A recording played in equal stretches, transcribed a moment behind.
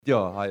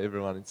Yeah, hi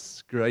everyone.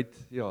 It's great,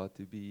 to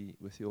be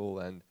with you all,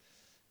 and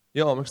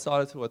I'm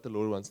excited for what the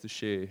Lord wants to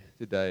share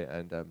today.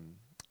 And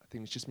I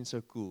think it's just been so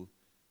cool.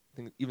 I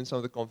think even some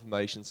of the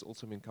confirmations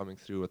also been coming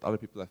through what other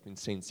people have been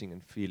sensing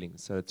and feeling.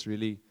 So it's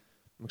really,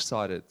 I'm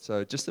excited.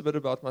 So just a bit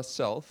about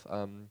myself.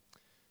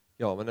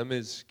 My name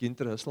is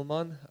Gunther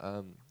Husselmann.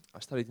 I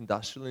studied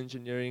industrial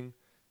engineering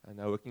and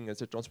now working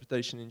as a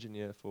transportation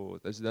engineer for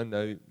those who don't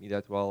know me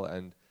that well.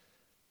 And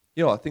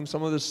I think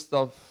some of the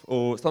stuff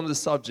or some of the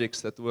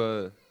subjects that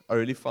I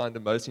really find the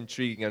most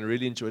intriguing and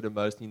really enjoyed the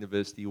most in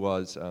university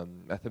was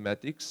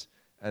mathematics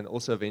and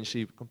also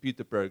eventually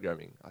computer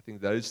programming. I think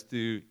those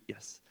two,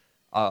 yes,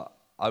 I,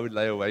 I would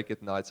lay awake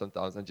at night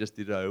sometimes and just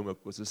do the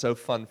homework because it's so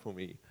fun for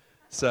me.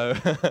 So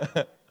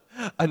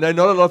I know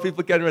not a lot of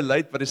people can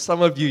relate, but if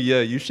some of you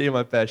here, you share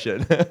my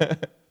passion.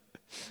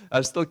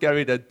 I still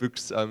carry that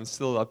books. I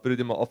put it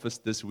in my office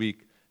this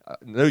week.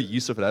 No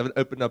use of it. I haven't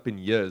opened up in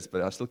years,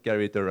 but I still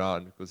carry it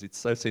around because it's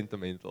so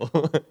sentimental.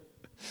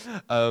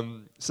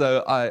 um,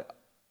 so I,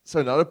 so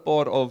another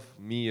part of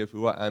me, of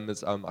who I am,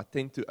 is I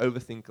tend to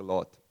overthink a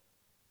lot.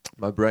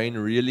 My brain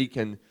really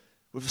can,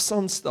 with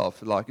some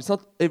stuff, like it's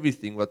not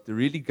everything, but to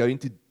really go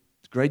into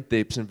great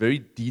depths and very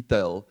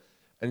detail.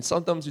 And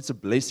sometimes it's a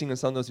blessing, and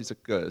sometimes it's a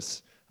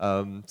curse.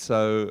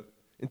 So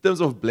in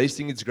terms of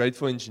blessing, it's great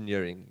for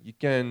engineering. You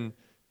can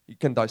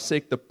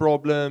dissect the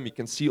problem, you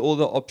can see all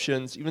the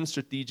options, even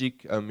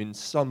strategic. In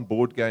some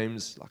board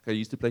games, like I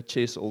used to play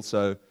chess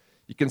also,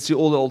 you can see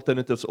all the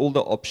alternatives, all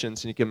the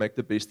options, and you can make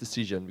the best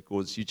decision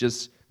because you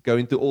just go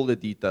into all the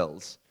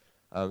details.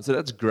 So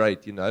that's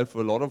great,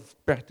 for a lot of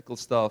practical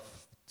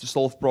stuff, to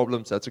solve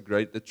problems, that's a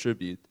great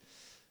attribute.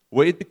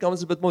 Where it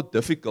becomes a bit more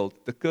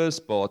difficult, the curse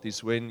part,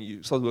 is when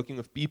you start working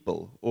with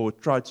people or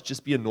try to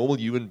just be a normal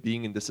human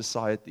being in the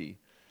society.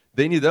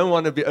 Then you don't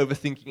want to be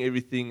overthinking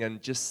everything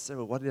and just say,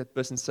 well, what did that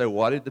person say?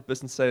 Why did the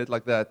person say it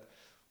like that?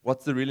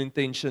 What's the real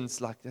intentions?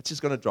 Like, that's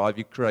just going to drive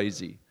you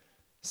crazy.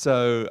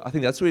 So I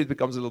think that's where it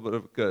becomes a little bit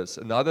of a curse.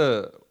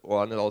 Another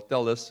one, and I'll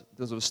tell this in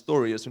terms of a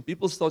story, is when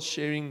people start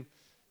sharing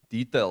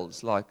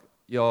details, like,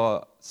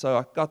 so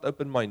I cut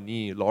open my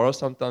knee. Laura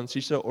sometimes,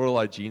 she's an oral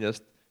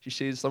hygienist. She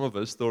shares some of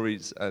her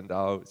stories and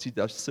how she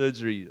does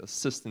surgery,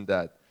 assist in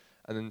that.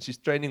 And then she's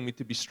training me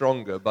to be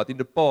stronger. But in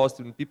the past,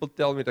 when people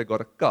tell me they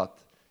got a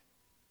cut,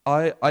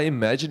 I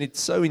imagine it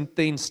so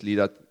intensely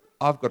that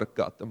I've got a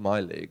cut on my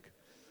leg.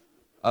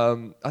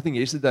 I think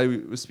yesterday we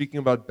were speaking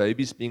about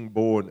babies being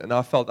born, and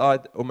I felt,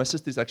 my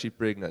sister's actually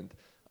pregnant.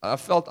 I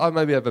felt I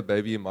maybe have a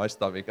baby in my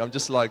stomach. I'm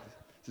just like,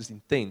 this is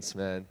intense,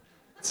 man.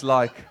 It's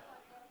like,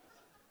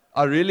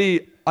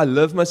 I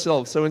love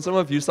myself. So when some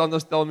of you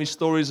sometimes tell me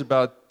stories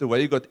about the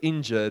way you got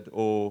injured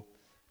or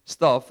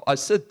stuff, I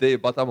sit there,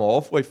 but I'm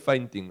halfway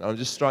fainting. I'm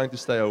just trying to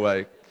stay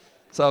awake.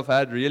 So I've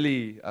had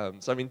really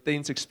some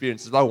intense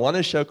experiences. I want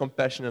to show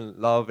compassion and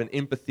love and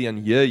empathy and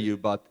hear you,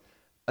 but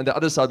on the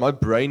other side, my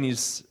brain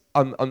is,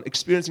 I'm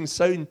experiencing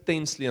so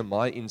intensely on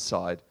my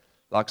inside.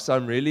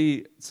 So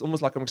it's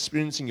almost like I'm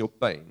experiencing your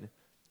pain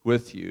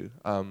with you.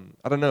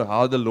 I don't know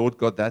how the Lord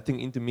got that thing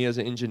into me as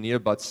an engineer,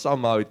 but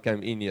somehow it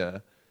came in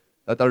here.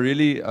 That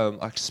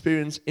I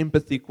experience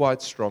empathy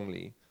quite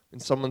strongly. When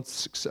someone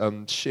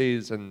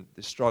shares and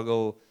they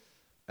struggle,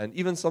 and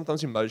even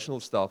sometimes emotional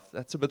stuff,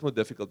 that's a bit more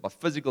difficult. But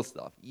physical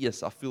stuff,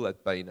 yes, I feel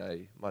that pain.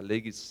 My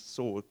leg is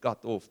sore,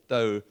 cut off,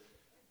 toe.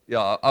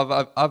 Yeah,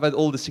 I've had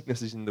all the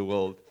sicknesses in the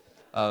world.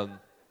 Um,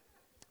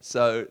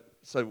 so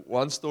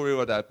one story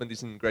what happened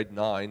is in grade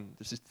 9,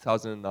 this is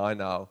 2009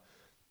 now.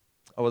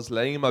 I was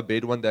laying in my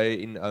bed one day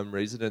in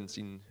residence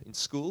in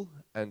school,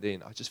 and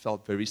then I just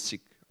felt very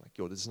sick.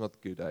 Like, this is not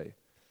good,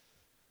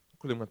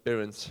 Calling my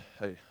parents,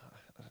 hey,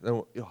 I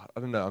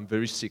don't know, I'm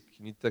very sick.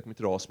 You need to take me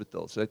to the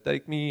hospital. So they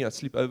take me, I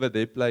sleep over at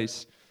their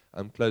place.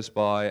 I'm close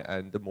by,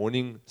 and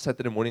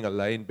Saturday morning, I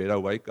lay in bed, I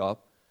wake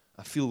up.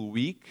 I feel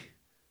weak.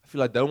 I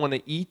feel I don't want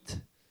to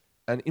eat.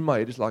 And in my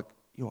head, it's like,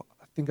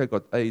 I think I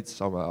got AIDS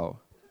somehow.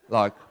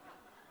 Like,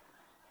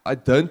 I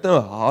don't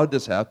know how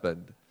this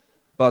happened.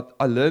 But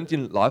I learned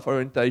in life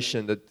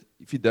orientation that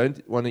if you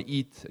don't want to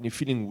eat and you're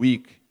feeling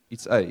weak,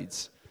 it's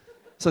AIDS.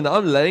 So now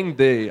I'm laying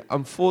there.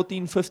 I'm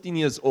 14, 15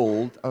 years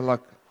old. I'm like,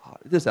 how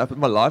did this happen?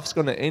 My life's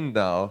going to end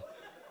now.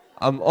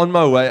 I'm on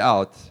my way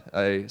out.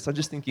 So I'm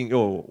just thinking,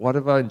 what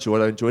have I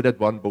enjoyed? I enjoyed that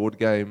one board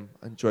game.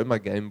 I enjoyed my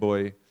Game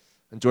Boy. I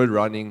enjoyed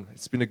running.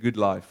 It's been a good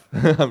life.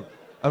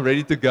 I'm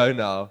ready to go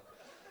now.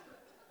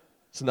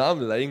 So now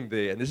I'm laying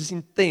there, and this is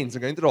intense.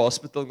 I'm going to the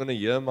hospital. I'm going to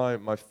hear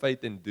my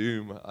fate and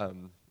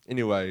doom.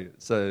 Anyway,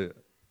 so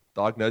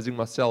diagnosing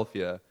myself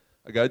here.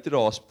 I go to the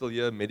hospital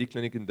here,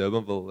 Mediclinic in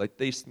Durbanville. They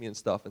test me and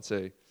stuff and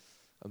say,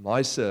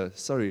 "My sir,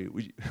 sorry,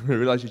 we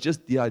realize you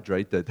just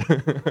dehydrated."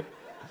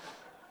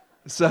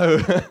 So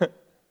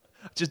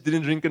I just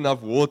didn't drink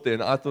enough water,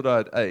 and I thought I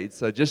had AIDS.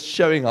 So just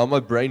showing how my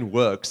brain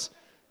works,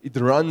 it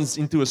runs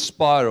into a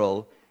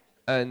spiral,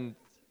 and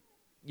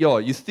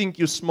you think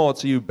you're smart,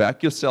 so you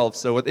back yourself.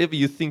 So whatever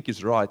you think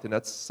is right, and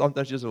that's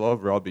sometimes just a lot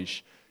of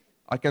rubbish.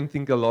 I can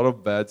think a lot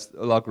of bad,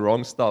 like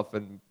wrong stuff,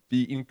 and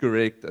be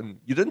incorrect, and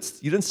you don't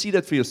see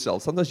that for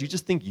yourself. Sometimes you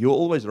just think you're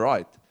always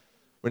right,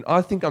 when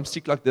I think I'm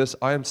sick like this,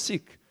 I am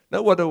sick.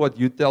 No matter what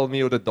you tell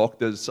me or the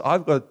doctors,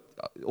 I've got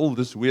all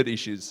these weird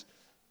issues.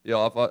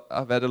 Yeah,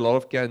 I've had a lot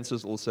of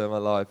cancers also in my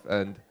life,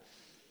 and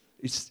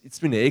it's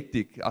been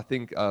hectic. I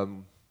think, I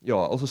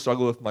also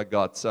struggle with my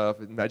gut. So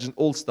I've imagined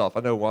all stuff.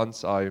 I know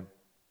once I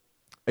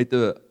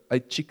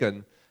ate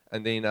chicken,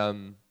 and then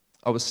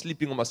I was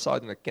sleeping on my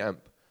side in a camp.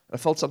 I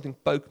felt something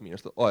poke me. I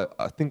thought,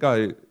 I think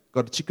I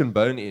got a chicken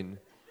bone in.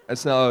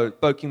 It's now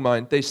poking my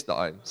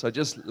intestine. So I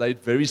just laid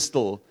very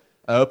still.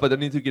 I hope I don't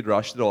need to get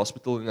rushed to the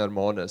hospital in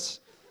Hermanus.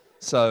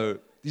 So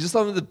these are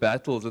some of the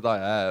battles that I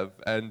have.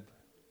 And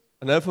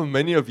I know for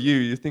many of you,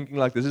 you're thinking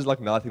like this is like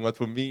nothing. But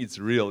for me, it's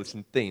real. It's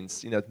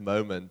intense in that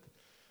moment.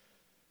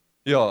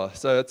 Yeah,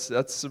 so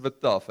that's a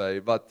bit tough, eh?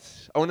 But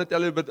I want to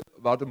tell you a bit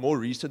about a more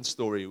recent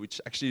story,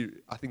 which actually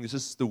I think this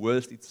is the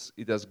worst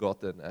it has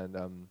gotten. And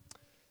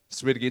this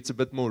is where it gets a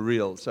bit more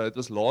real. So it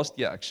was last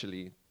year,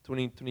 actually,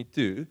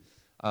 2022.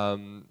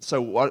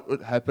 So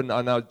what happened,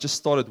 I now just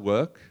started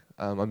work.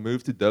 I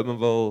moved to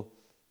Durbanville,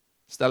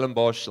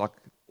 Stellenbosch, like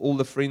all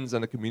the friends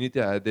and the community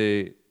I had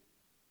there,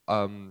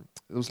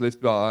 it was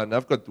left behind.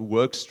 I've got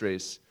work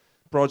stress,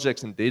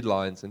 projects and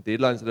deadlines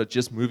that are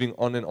just moving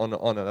on and on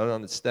and on, and I don't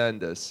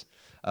understand this.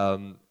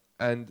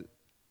 And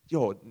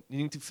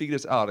needing to figure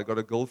this out. I got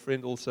a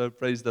girlfriend also,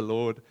 praise the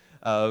Lord.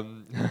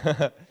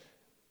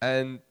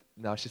 And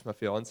now she's my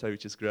fiance,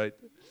 which is great.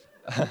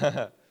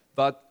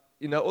 But,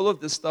 all of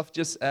this stuff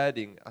just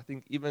adding, I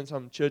think even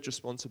some church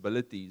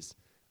responsibilities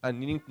and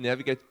needing to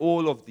navigate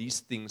all of these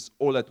things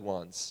all at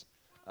once.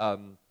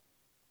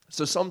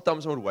 So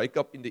sometimes I would wake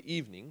up in the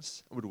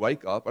evenings, and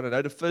I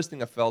know the first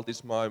thing I felt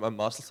is my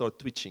muscles started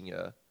twitching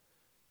here.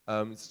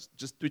 It's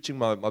just twitching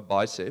my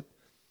bicep.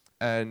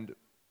 And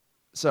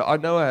so I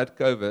know I had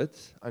COVID.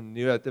 I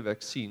knew I had the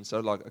vaccine. So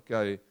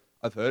okay,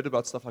 I've heard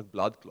about stuff like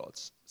blood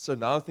clots. So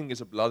now I think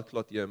there's a blood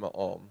clot here in my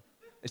arm.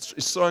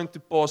 It's trying to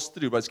pass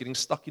through, but it's getting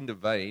stuck in the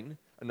vein.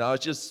 And now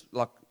it's just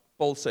like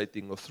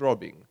pulsating or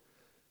throbbing.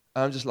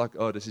 And I'm just like,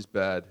 oh, this is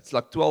bad. It's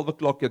like 12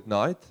 o'clock at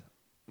night.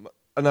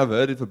 And I've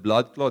heard if a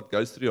blood clot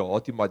goes through your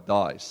heart, you might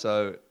die.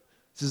 So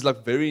this is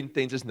like very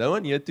intense. There's no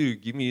one here to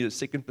give me a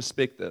second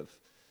perspective.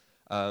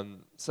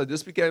 So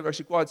this became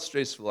actually quite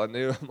stressful. I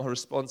knew my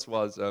response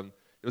was,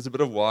 there was a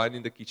bit of wine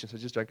in the kitchen, so I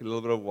just drank a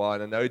little bit of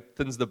wine. I know it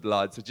thins the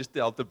blood, so just to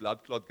help the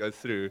blood clot go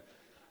through.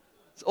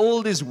 It's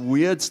all this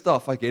weird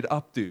stuff I get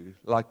up to,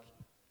 like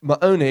my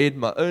own head,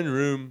 my own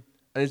room,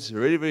 and it's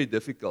really, very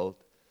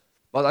difficult.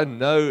 But I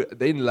know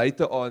then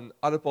later on,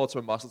 other parts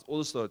of my muscles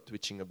also start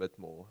twitching a bit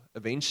more.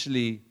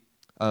 Eventually,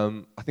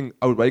 I think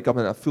I would wake up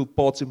and I feel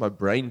parts of my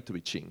brain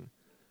twitching.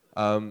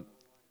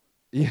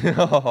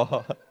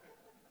 Yeah.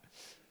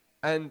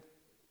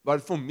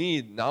 But for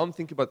me, now I'm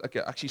thinking about,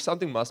 okay, actually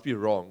something must be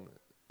wrong.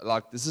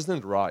 Like, this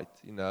isn't right,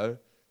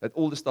 that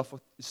all the stuff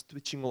is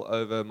twitching all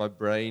over, my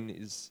brain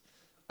is,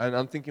 and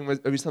I'm thinking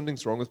maybe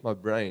something's wrong with my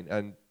brain,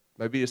 and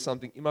maybe there's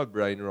something in my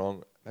brain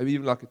wrong, maybe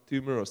even like a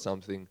tumor or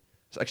something.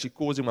 It's actually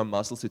causing my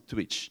muscles to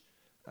twitch.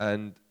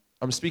 And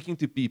I'm speaking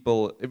to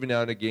people every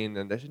now and again,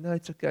 and they say, no,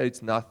 it's okay,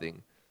 it's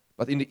nothing.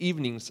 But in the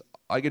evenings,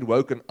 I get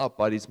woken up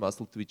by these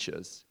muscle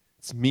twitches.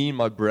 It's me,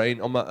 my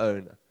brain, on my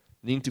own,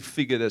 needing to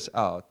figure this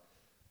out.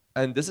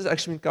 And this has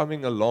actually been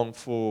coming along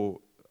for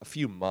a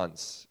few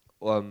months,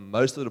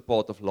 most of the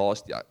part of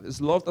last year. There's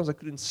a lot of times I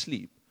couldn't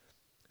sleep.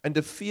 And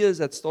the fears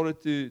that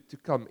started to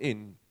come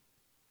in,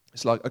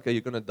 it's like, okay,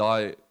 you're going to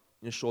die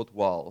in a short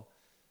while.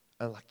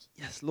 And I'm like,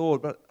 yes,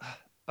 Lord, but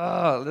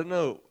I don't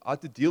know how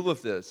to deal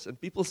with this. And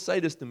people say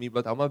this to me,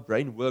 but how my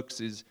brain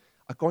works is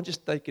I can't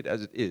just take it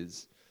as it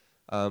is.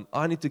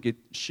 I need to get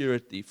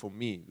surety for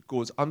me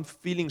because I'm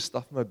feeling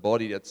stuff in my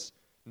body that's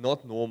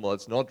not normal,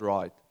 it's not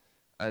right.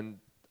 And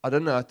I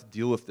don't know how to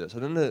deal with this. I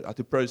don't know how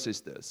to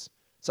process this.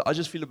 So I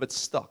just feel a bit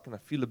stuck, and I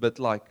feel a bit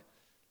like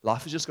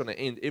life is just going to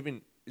end.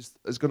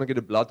 It's going to get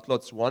a blood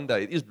clots one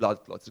day. It is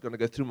blood clots. It's going to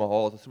go through my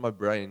heart or through my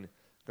brain.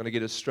 It's going to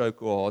get a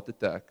stroke or a heart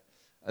attack.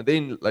 And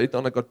then later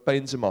on, I got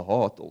pains in my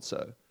heart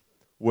also,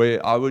 where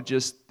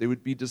there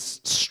would be this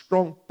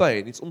strong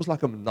pain. It's almost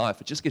like a knife.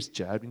 It just gets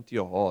jabbed into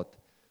your heart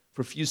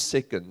for a few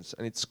seconds,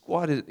 and it's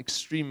quite an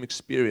extreme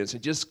experience.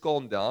 And just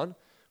calm down,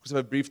 because if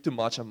I breathe too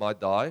much, I might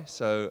die.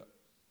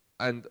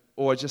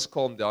 Or I just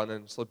calm down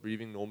and start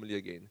breathing normally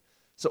again.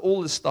 So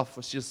all this stuff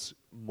was just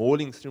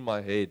mauling through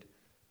my head,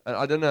 and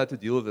I don't know how to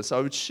deal with this. So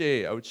I would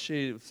share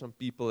with some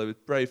people. They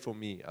would pray for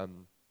me,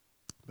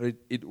 but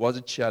it was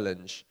a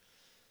challenge.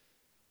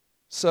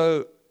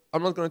 So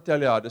I'm not going to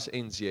tell you how this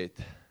ends yet.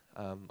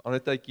 I'm going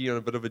to take you on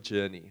a bit of a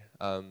journey.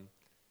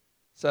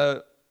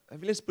 So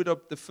let's put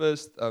up the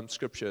first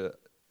scripture,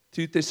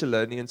 2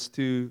 Thessalonians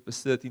 2,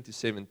 verse 13 to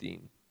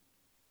 17.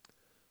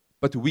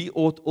 But we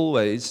ought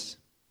always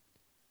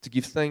to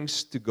give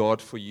thanks to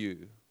God for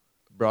you,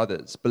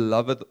 brothers,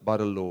 beloved by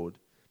the Lord,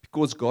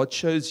 because God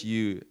chose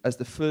you as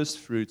the first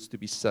fruits to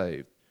be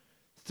saved,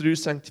 through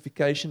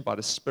sanctification by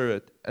the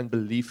Spirit and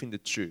belief in the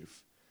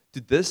truth. To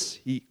this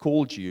He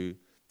called you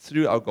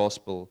through our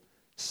gospel,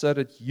 so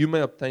that you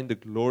may obtain the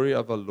glory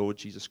of our Lord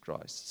Jesus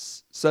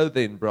Christ. So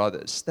then,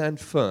 brothers, stand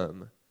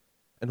firm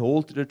and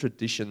hold to the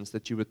traditions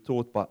that you were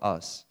taught by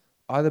us,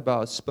 either by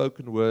our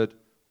spoken word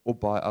or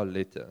by our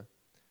letter.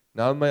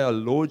 Now may our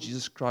Lord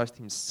Jesus Christ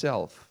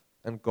himself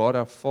and God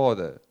our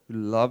Father, who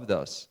loved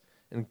us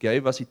and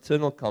gave us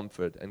eternal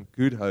comfort and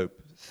good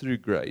hope through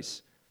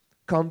grace,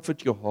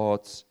 comfort your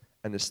hearts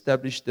and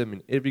establish them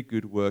in every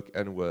good work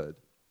and word.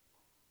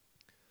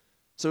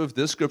 So with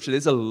this scripture,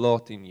 there's a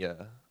lot in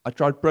here. I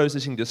tried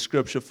processing this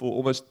scripture for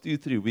almost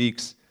 2-3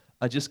 weeks.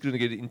 I just couldn't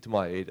get it into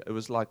my head. It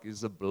was like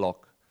it's a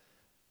block.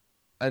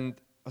 And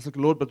I was like,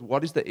 Lord, but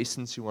what is the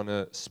essence you want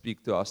to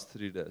speak to us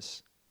through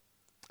this?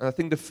 And I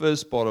think the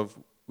first part of,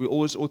 we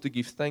always ought to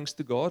give thanks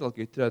to God. I'll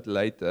get to that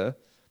later.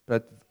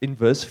 But in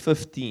verse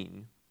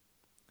 15,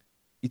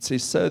 it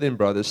says, so then,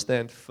 brothers,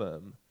 stand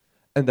firm.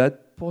 And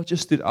that part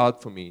just stood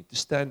out for me, to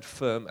stand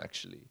firm,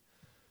 actually.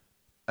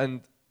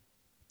 And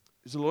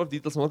there's a lot of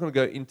details I'm not going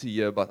to go into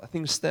here, but I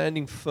think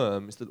standing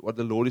firm is what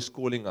the Lord is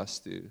calling us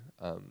to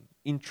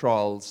in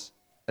trials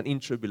and in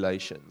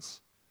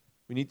tribulations.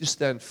 We need to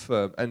stand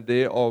firm, and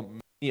there are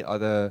many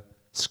other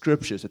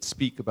scriptures that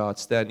speak about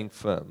standing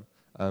firm.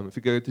 If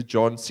you go to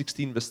John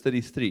 16, verse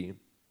 33,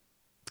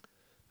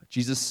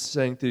 Jesus is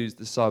saying to his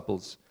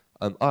disciples,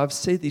 I have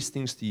said these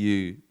things to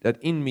you,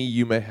 that in me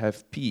you may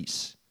have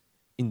peace.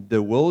 In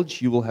the world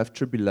you will have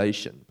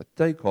tribulation, but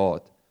take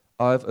heart,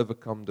 I have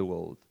overcome the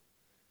world.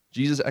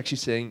 Jesus is actually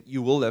saying,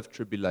 you will have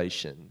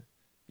tribulation.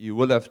 You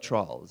will have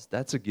trials.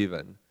 That's a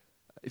given.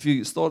 If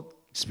you start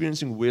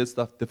experiencing weird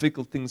stuff,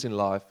 difficult things in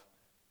life,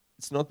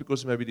 it's not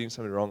because you may be doing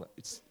something wrong.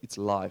 It's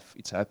life.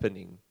 It's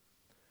happening.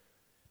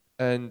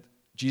 And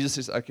Jesus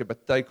says, okay,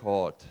 but take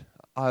heart.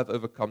 I have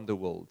overcome the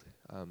world.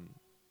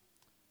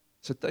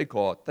 So take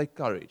heart. Take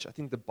courage. I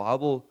think the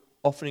Bible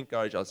often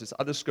encourages us. There's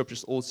other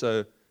scriptures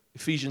also,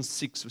 Ephesians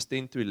 6, verse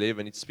 10 to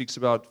 11. It speaks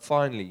about,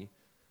 finally,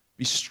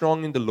 be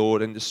strong in the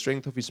Lord and the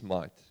strength of his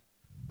might.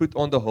 Put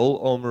on the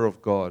whole armor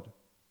of God,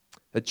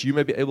 that you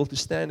may be able to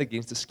stand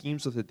against the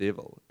schemes of the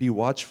devil. Be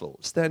watchful.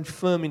 Stand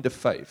firm in the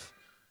faith.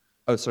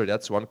 Oh, sorry,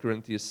 that's 1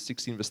 Corinthians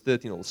 16, verse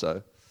 13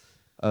 also.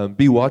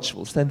 Be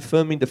watchful. Stand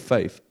firm in the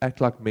faith.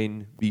 Act like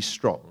men. Be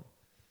strong.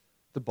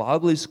 The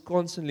Bible is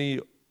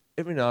constantly,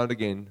 every now and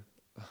again,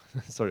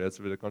 sorry, that's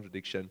a bit of a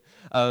contradiction.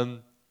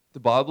 The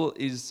Bible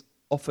is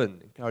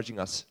often encouraging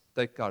us,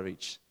 take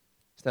courage,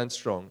 stand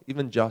strong.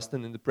 Even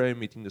Justin in the prayer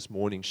meeting this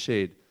morning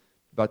shared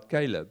about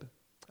Caleb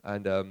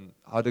and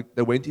how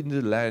they went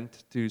into the land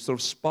to sort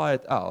of spy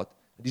it out.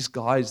 And these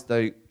guys,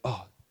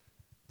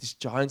 these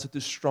giants are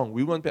too strong.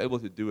 We won't be able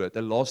to do it.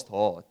 They lost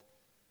heart.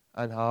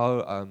 And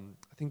how,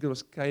 I think it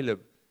was Caleb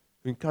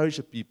who encouraged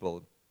the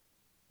people.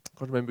 I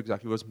can't remember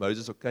exactly if it was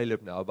Moses or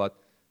Caleb now, but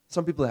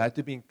some people had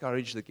to be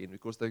encouraged again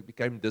because they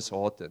became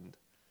disheartened.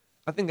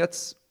 I think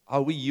that's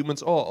how we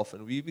humans are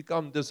often. We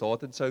become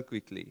disheartened so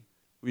quickly.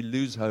 We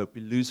lose hope.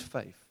 We lose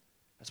faith.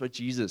 That's why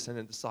Jesus and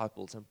the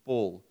disciples and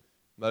Paul,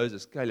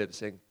 Moses, Caleb are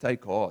saying,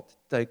 take heart,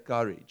 take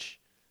courage.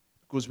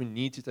 Because we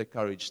need to take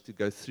courage to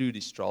go through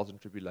these trials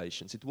and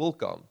tribulations. It will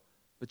come.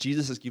 But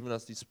Jesus has given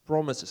us these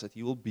promises that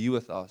he will be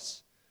with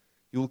us.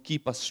 He will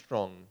keep us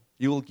strong.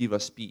 He will give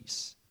us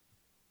peace.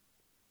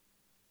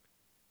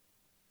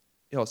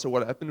 Yeah, so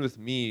what happened with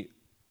me,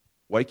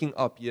 waking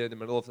up here in the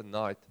middle of the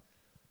night,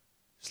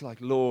 it's like,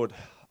 Lord,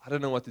 I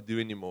don't know what to do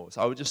anymore.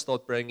 So I would just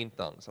start praying in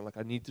tongues. I'm like,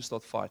 I need to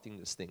start fighting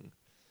this thing.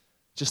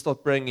 Just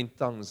start praying in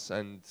tongues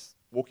and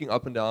walking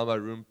up and down my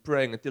room,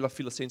 praying until I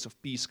feel a sense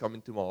of peace come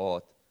into my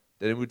heart.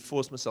 Then I would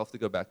force myself to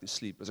go back to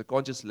sleep, because I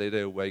can't just lay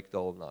there awake the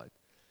whole night.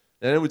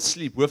 Then I would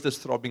sleep with those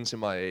throbbings in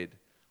my head,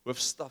 with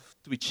stuff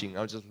twitching.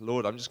 I was just,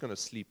 Lord, I'm just going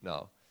to sleep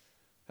now.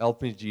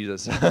 Help me,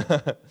 Jesus.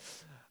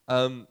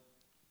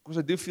 Because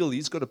I do feel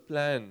he's got a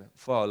plan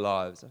for our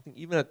lives. I think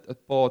even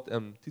at part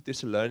 2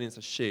 Thessalonians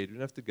I shared, we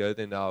don't have to go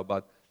there now,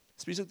 but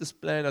it speaks of this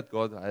plan that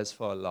God has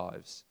for our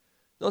lives.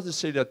 Not to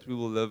say that we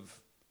will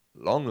live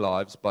long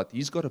lives, but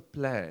he's got a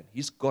plan.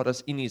 He's got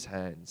us in his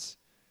hands.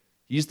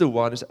 He's the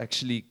one who's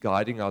actually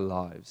guiding our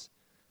lives.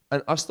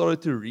 And I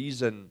started to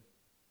reason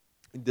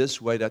in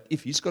this way that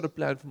if he's got a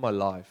plan for my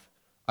life,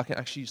 I can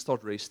actually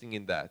start resting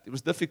in that. It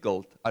was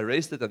difficult. I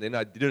rested and then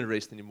I didn't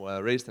rest anymore. I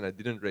rested and I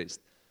didn't rest.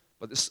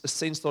 But a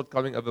sense started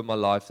coming over my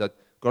life that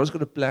God has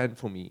got a plan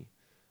for me.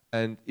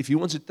 And if he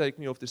wants to take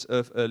me off this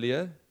earth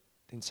earlier,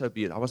 then so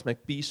be it. I must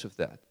make peace with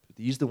that. But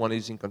he's the one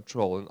who's in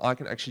control. And I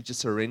can actually just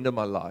surrender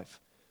my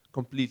life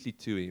completely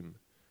to him.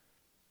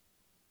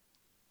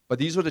 But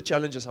these were the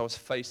challenges I was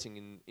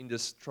facing in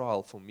this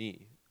trial for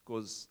me.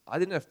 Because I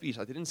didn't have peace.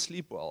 I didn't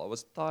sleep well. I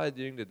was tired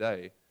during the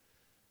day.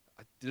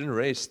 I didn't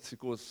rest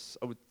because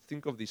I would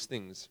think of these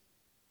things.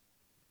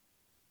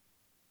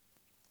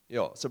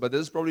 Yeah, but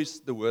this is probably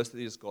the worst that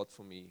he has got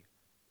for me.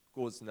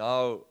 Because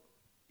now,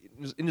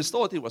 in the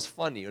start it was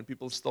funny when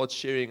people start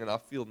sharing and I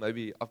feel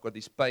maybe I've got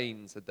these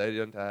pains that they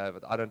don't have,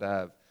 that I don't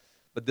have.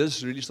 But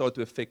this really started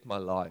to affect my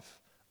life.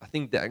 I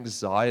think the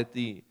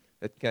anxiety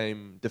that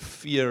came, the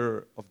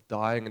fear of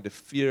dying and the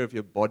fear of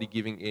your body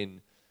giving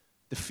in,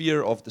 the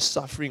fear of the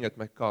suffering that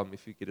might come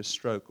if you get a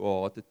stroke or a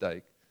heart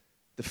attack,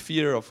 the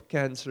fear of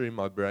cancer in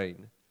my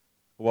brain,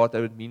 what that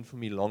would mean for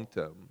me long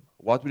term,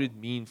 what would it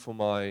mean for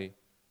my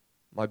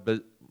my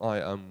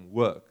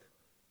work.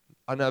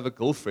 I now have a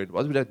girlfriend.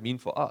 What would that mean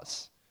for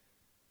us?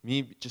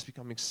 Me just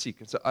becoming sick.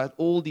 And so I had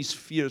all these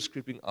fears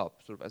creeping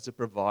up, sort of as a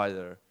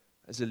provider,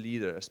 as a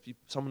leader, as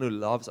someone who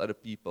loves other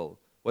people,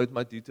 what it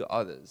might do to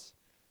others.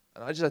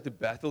 And I just had to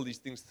battle these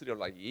things through. I'm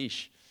like,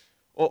 yeesh,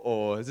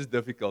 this is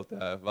difficult.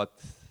 But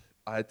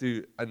I had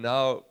to, and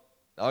now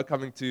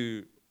coming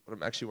to what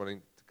I'm actually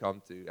wanting to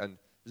come to. And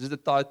this is the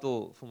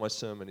title for my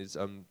sermon, is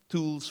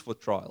Tools for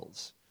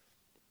Trials.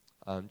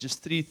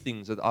 Just 3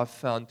 things that I've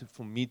found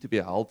for me to be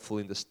helpful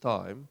in this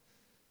time,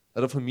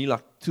 that are for me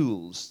like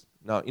tools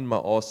now in my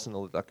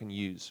arsenal that I can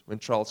use when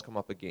trials come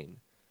up again.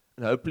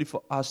 And hopefully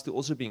for us to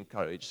also be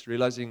encouraged,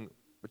 realizing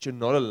that you're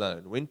not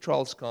alone. When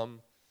trials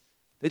come,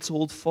 let's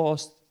hold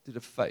fast to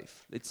the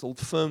faith. Let's hold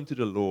firm to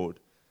the Lord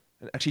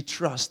and actually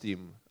trust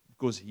Him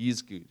because He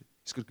is good.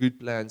 He's got good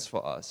plans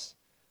for us.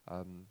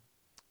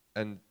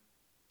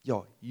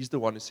 He's the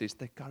one who says,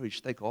 take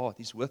courage, take heart.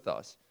 He's with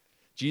us.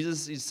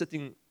 Jesus is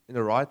sitting in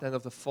the right hand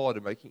of the Father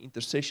making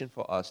intercession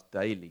for us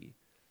daily.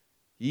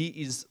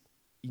 He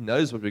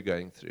knows what we're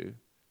going through,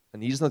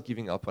 and He's not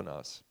giving up on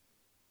us.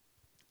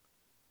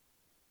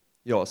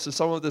 So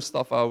some of the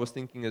stuff I was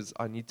thinking is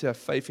I need to have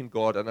faith in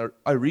God, and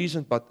I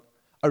reasoned, but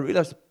I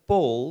realized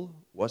Paul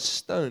was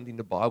stoned in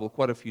the Bible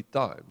quite a few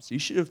times. He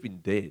should have been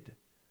dead,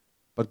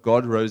 but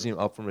God rose him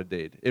up from the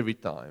dead every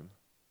time.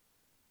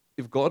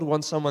 If God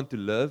wants someone to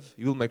live,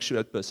 He will make sure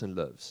that person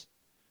lives.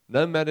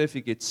 No matter if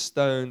he gets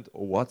stoned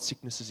or what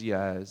sicknesses he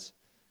has,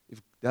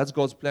 if that's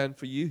God's plan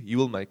for you, He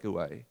will make a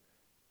way.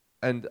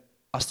 And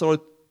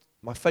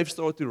my faith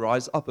started to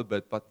rise up a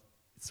bit, but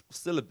it's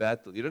still a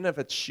battle. You don't have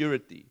that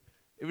surety.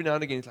 Every now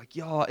and again, it's like,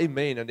 yeah,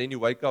 amen. And then you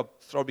wake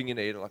up throbbing in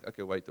the head and like,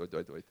 okay, wait.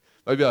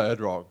 Maybe I heard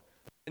wrong.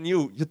 And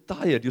you're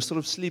tired, you're sort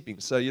of sleeping.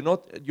 So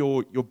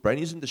your brain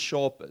isn't the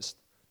sharpest.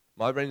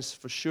 My brain is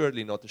for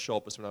surely not the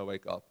sharpest when I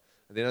wake up.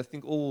 And then I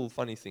think all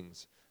funny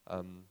things.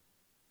 So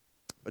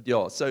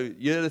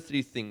here are the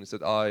 3 things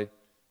that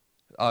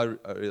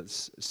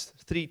it's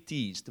 3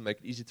 T's to make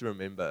it easy to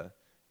remember.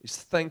 Is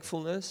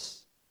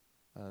thankfulness,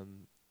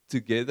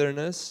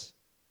 togetherness,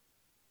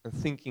 and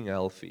thinking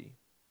healthy.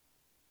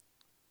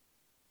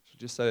 So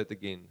just say it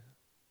again.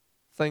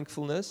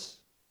 Thankfulness,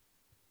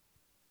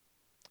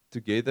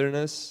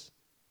 togetherness,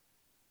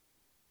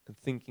 and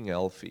thinking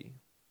healthy.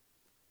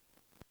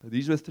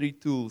 These were 3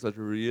 tools that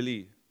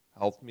really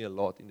helped me a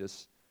lot in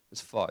this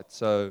fight.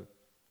 So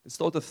let's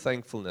start with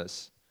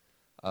thankfulness.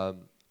 I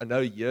know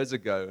years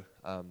ago,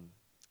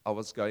 I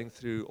was going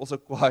through also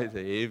quite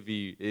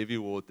heavy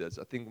waters.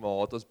 I think my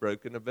heart was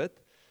broken a bit,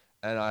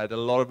 and I had a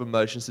lot of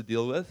emotions to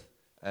deal with.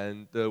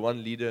 And the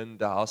one leader in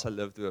the house I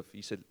lived with,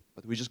 he said,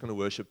 but we're just going to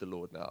worship the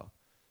Lord now.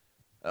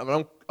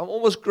 I'm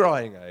almost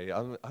crying.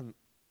 I'm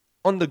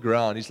on the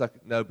ground. He's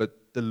like, no, but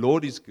the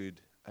Lord is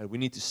good, and we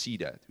need to see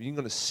that. We're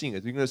going to sing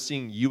it. We're going to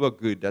sing You Are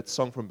Good, that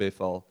song from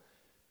Bethel.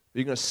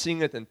 We're going to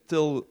sing it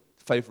until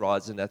faith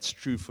rises, and that's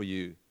true for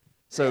you.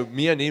 So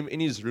me and him in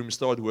his room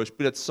started worship.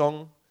 Put that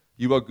song,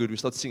 You Are Good. We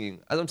start singing.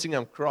 As I'm singing,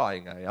 I'm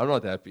crying. I'm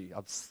not happy.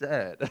 I'm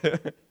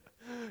sad.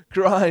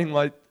 Crying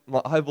my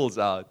eyeballs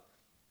out.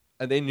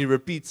 And then he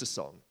repeats the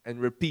song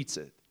and repeats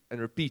it and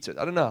repeats it.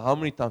 I don't know how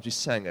many times he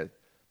sang it.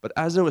 But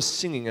as I was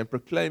singing and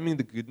proclaiming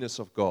the goodness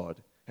of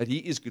God, that He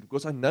is good,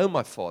 because I know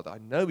my Father. I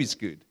know He's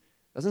good.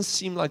 Doesn't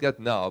seem like that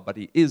now, but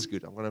He is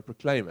good. I'm going to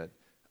proclaim it.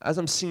 As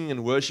I'm singing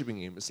and worshiping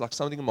Him, it's like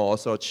something in my heart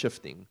started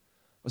shifting.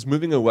 I was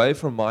moving away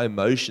from my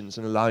emotions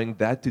and allowing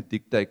that to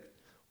dictate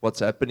what's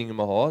happening in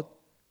my heart.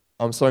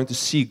 I'm starting to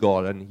see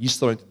God, and He's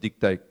starting to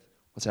dictate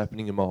what's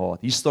happening in my heart.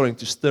 He's starting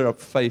to stir up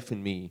faith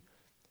in me,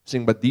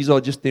 saying, but these are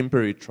just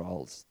temporary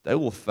trials. They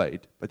will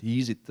fade, but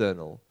He's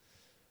eternal.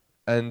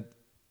 And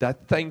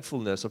that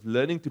thankfulness of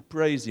learning to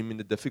praise Him in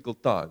the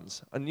difficult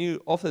times. I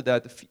knew after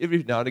that,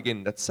 every now and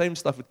again, that same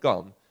stuff would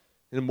come.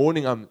 In the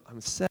morning, I'm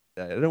sad.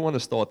 I don't want to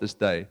start this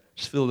day.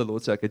 Just feel the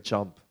Lord say, okay,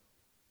 jump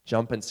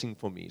and sing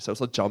for me. So I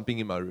started jumping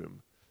in my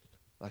room.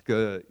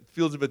 It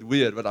feels a bit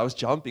weird, but I was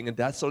jumping, and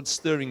that started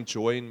stirring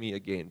joy in me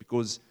again,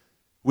 because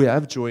we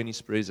have joy in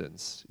His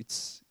presence.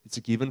 It's a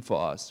given for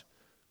us.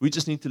 We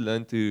just need to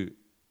learn to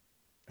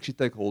actually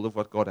take hold of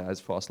what God has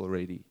for us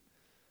already,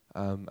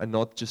 and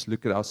not just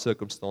look at our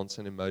circumstance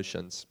and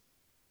emotions.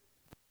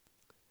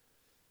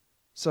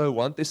 So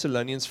 1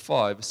 Thessalonians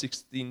 5,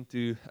 16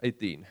 to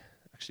 18.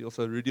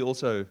 Actually, Rudy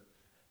also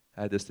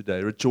had this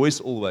today. Rejoice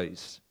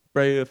always.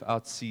 Pray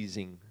without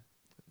ceasing.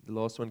 The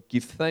last one,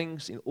 give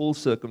thanks in all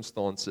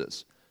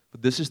circumstances, for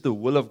this is the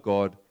will of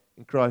God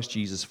in Christ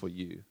Jesus for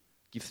you.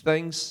 Give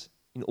thanks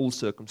in all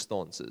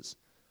circumstances.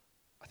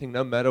 I think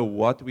no matter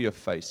what we are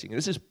facing, and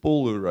this is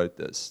Paul who wrote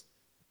this,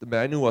 the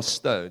man who was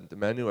stoned, the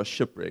man who was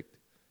shipwrecked,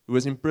 who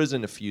was in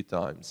prison a few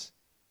times,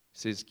 he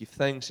says, give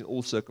thanks in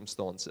all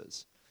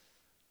circumstances.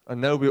 I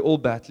know we're all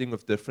battling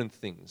with different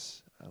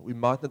things. We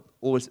might not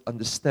always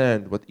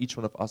understand what each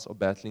one of us are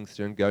battling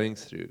through and going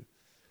through.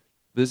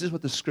 But this is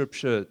what the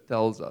Scripture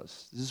tells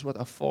us. This is what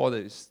our Father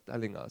is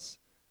telling us.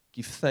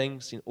 Give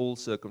thanks in all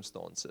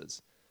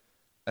circumstances.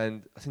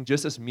 And I think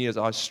just as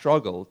I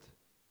struggled,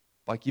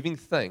 by giving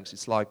thanks,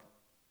 it's like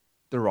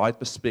the right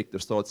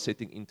perspective starts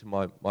setting into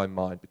my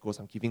mind because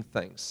I'm giving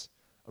thanks.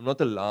 I'm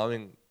not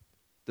allowing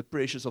the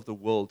pressures of the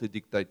world to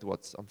dictate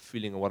what I'm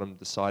feeling or what I'm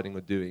deciding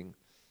or doing.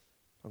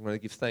 I'm going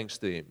to give thanks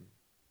to Him.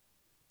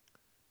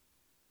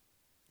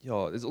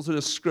 Yeah, there's also a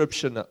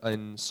description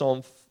in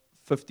Psalm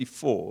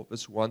 54,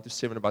 verse 1 to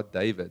 7 about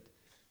David.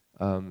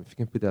 If you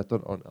can put that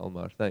on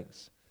Elmar,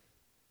 thanks.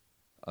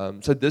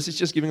 So this is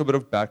just giving a bit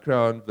of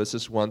background,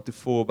 verses 1 to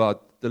 4,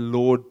 about the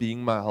Lord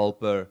being my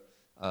helper,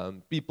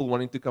 people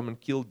wanting to come and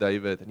kill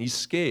David, and he's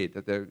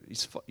scared,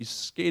 he's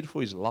scared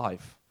for his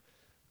life.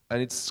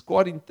 And it's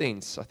quite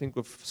intense, I think,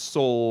 with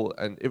Saul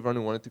and everyone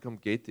who wanted to come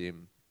get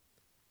him.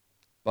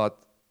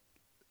 But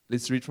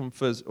let's read from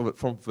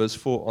verse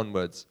 4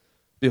 onwards.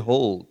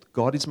 Behold,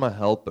 God is my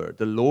helper.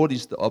 The Lord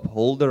is the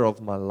upholder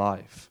of my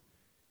life.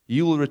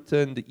 You will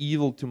return the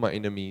evil to my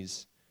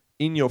enemies.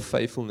 In your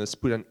faithfulness,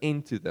 put an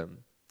end to them.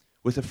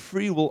 With a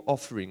freewill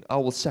offering, I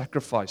will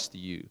sacrifice to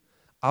you.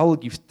 I will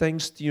give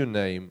thanks to your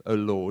name, O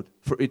Lord,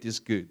 for it is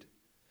good.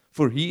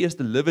 For He has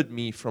delivered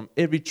me from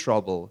every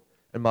trouble,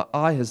 and my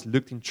eye has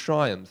looked in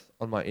triumph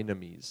on my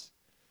enemies.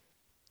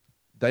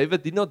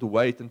 David did not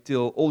wait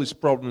until all his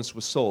problems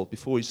were solved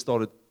before he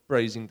started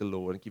praising the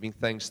Lord and giving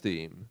thanks to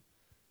Him.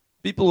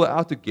 People were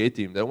out to get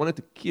him. They wanted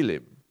to kill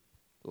him.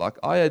 Like,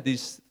 I had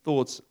these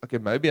thoughts, okay,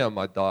 maybe I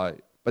might die.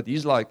 But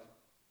he's like,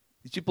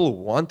 these people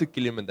want to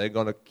kill him and they're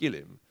going to kill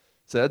him.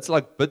 So that's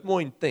like a bit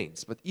more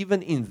intense. But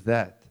even in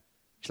that,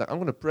 he's like, I'm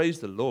going to praise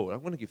the Lord.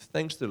 I'm going to give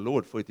thanks to the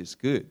Lord, for it is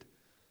good.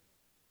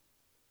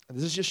 And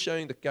this is just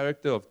showing the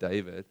character of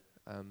David.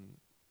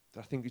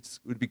 I think it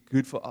would be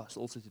good for us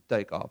also to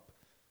take up.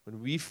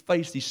 When we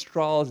face these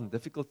trials and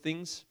difficult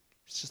things,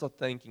 just start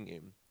thanking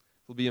Him.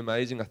 It will be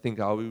amazing, I think,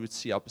 how we would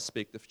see our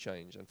perspective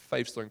change and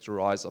faith starting to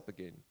rise up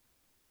again.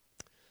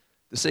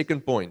 The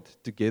second point,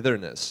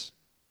 togetherness.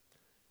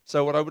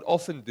 So what I would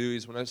often do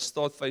is when I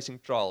start facing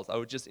trials, I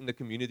would just in the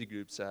community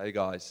group say, hey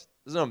guys,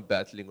 this is what I'm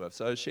battling with.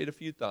 So I shared a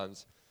few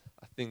times,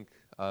 I think,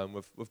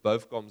 with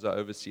both comms I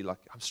oversee, like,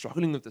 I'm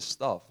struggling with this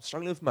stuff. I'm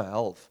struggling with my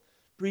health.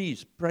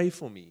 Please, pray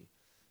for me.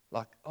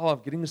 Like, oh,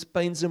 I'm getting these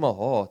pains in my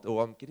heart,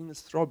 or I'm getting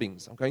these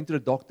throbbings. I'm going to the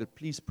doctor.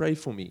 Please pray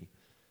for me.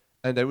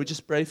 And they would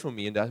just pray for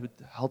me, and that would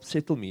help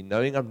settle me,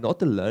 knowing I'm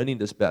not alone in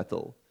this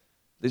battle.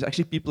 There's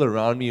actually people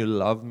around me who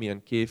love me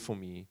and care for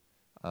me,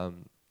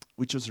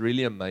 which was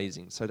really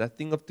amazing. So that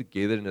thing of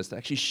togetherness,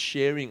 actually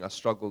sharing our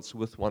struggles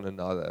with one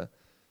another,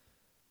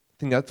 I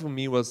think that for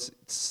me was,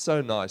 it's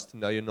so nice to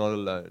know you're not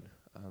alone.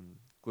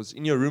 Because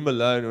in your room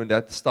alone, when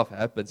that stuff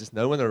happens, there's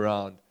no one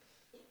around.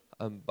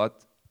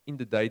 But in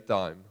the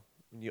daytime,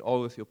 when you are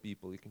with your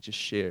people, you can just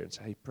share and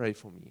say, hey, pray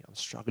for me. I'm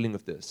struggling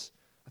with this.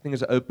 I think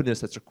there's an openness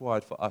that's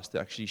required for us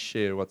to actually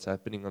share what's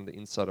happening on the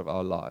inside of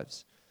our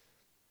lives.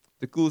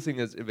 The cool thing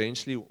is,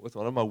 eventually, with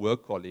one of my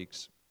work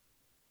colleagues,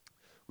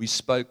 we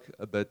spoke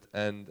a bit,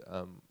 and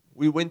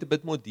we went a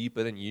bit more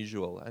deeper than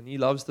usual. And he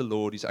loves the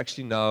Lord. He's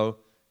actually now,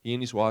 he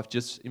and his wife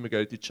just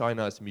immigrated to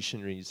China as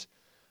missionaries.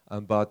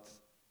 But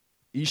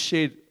we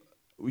shared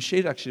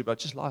actually about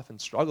just life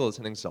and struggles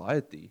and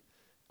anxiety.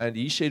 And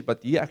he shared,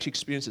 but he actually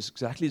experiences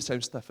exactly the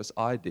same stuff as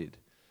I did.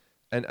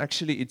 And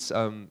actually, it's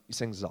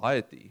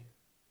anxiety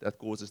that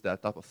causes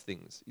that type of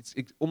things.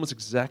 It's almost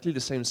exactly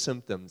the same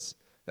symptoms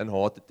than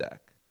heart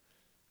attack.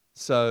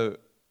 So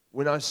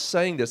when I was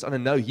saying this, and I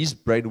know his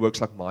brain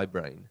works like my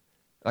brain.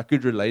 I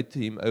could relate to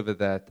him over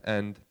that,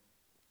 and it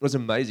was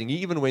amazing. He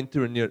even went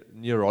to a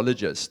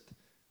neurologist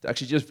to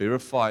actually just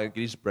verify and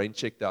get his brain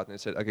checked out, and they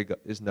said, okay,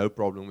 there's no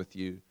problem with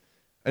you.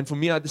 And for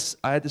me, I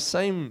had the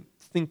same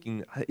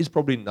thinking, there's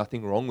probably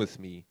nothing wrong with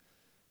me.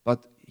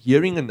 But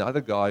hearing another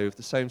guy with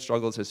the same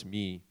struggles as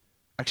me,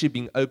 actually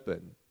being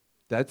open,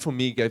 that for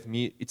me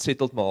it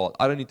settled my heart.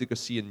 I don't need to go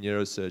see a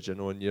neurosurgeon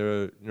or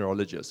a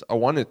neurologist. I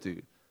wanted to.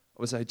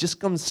 I was like, just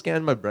come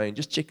scan my brain,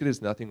 just check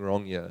there's nothing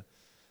wrong here.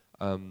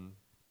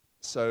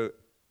 So,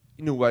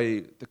 in a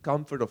way, the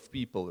comfort of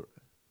people,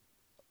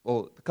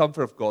 or the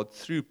comfort of God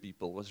through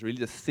people was really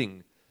the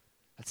thing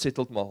that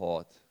settled my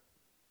heart.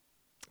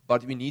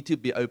 But we need to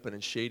be open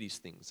and share these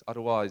things.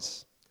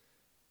 Otherwise,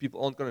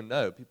 people aren't going to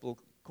know. People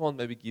can't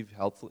maybe give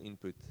helpful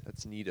input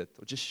that's needed,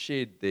 or just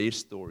share their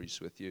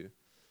stories with you.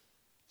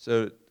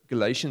 So,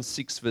 Galatians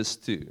 6 verse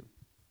 2.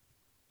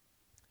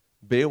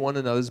 Bear one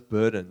another's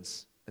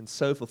burdens, and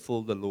so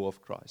fulfill the law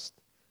of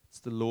Christ. It's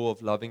the law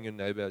of loving your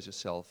neighbor as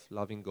yourself,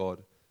 loving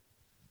God.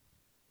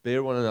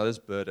 Bear one another's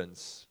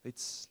burdens.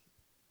 Let's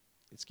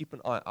keep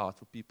an eye out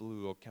for people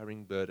who are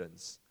carrying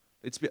burdens.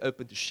 Let's be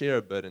open to share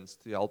our burdens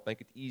to help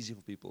make it easy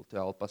for people to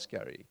help us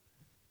carry.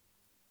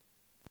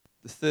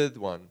 The third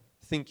one,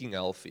 thinking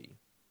healthy.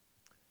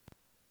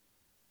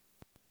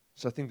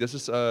 So I think this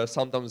is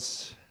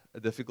sometimes a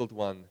difficult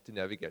one to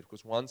navigate,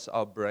 because once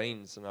our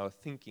brains and our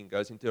thinking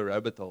goes into a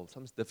rabbit hole,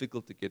 it's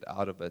difficult to get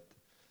out of it.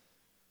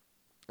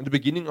 In the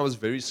beginning, I was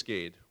very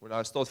scared when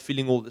I started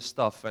feeling all this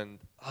stuff and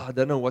I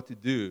don't know what to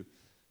do.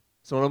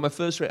 So one of my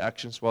first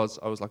reactions was,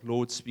 I was like,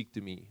 Lord, speak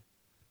to me.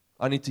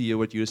 I need to hear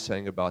what you're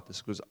saying about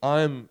this, because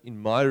I'm in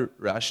my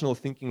rational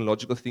thinking,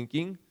 logical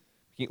thinking,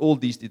 making all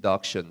these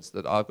deductions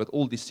that I've got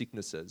all these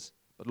sicknesses.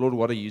 But Lord,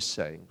 what are you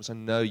saying? Because I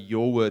know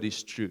your word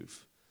is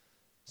truth.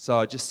 So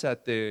I just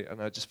sat there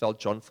and I just felt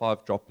John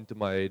 5 drop into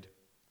my head.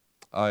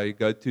 I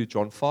go to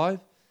John 5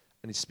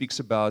 and he speaks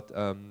about,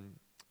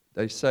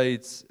 they say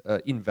it's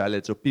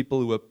invalids or people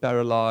who are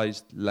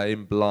paralyzed,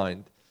 lame,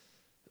 blind.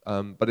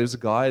 But there's a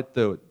guy at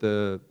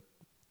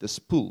this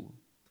pool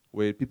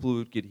where people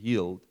would get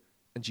healed,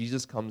 and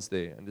Jesus comes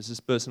there, and there's this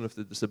person with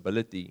a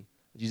disability.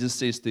 Jesus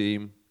says to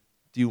him,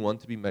 do you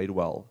want to be made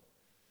well?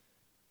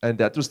 And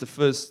that was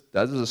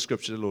a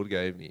scripture the Lord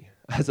gave me.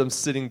 As I'm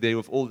sitting there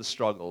with all the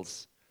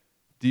struggles,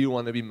 do you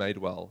want to be made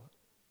well?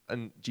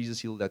 And Jesus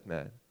healed that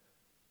man.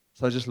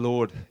 So I just,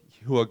 Lord,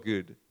 you are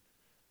good.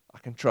 I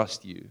can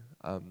trust you.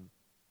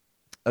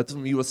 That to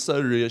me was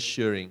so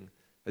reassuring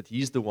that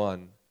he's the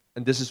one,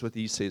 and this is what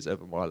he says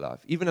over my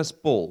life. Even as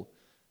Paul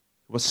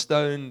was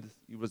stoned,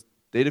 he was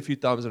dead a few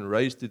times and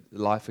raised to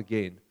life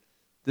again.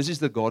 This is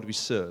the God we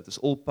serve, this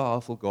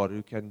all-powerful God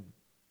who can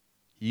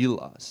heal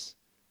us.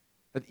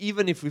 That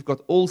even if we've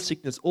got all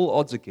sickness, all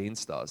odds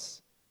against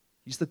us,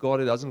 he's the God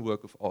who doesn't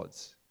work with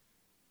odds.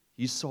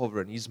 He's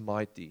sovereign, he's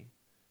mighty.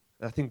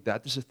 And I think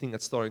that is the thing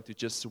that's starting to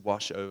just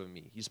wash over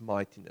me, his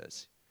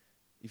mightiness.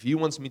 If he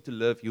wants me to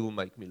live, he will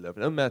make me live,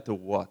 no matter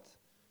what.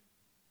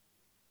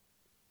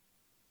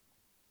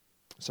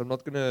 So I'm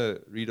not going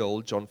to read a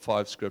whole John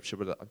 5 scripture,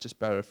 but I'm just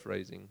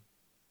paraphrasing.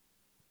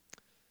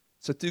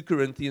 So 2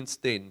 Corinthians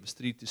 10, verse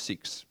 3 to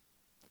 6.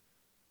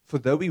 For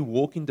though we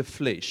walk in the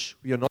flesh,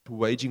 we are not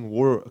waging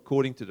war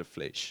according to the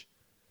flesh.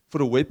 For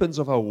the weapons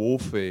of our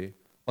warfare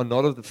are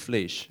not of the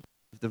flesh,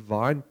 but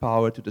divine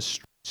power to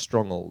destroy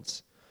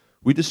strongholds.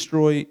 We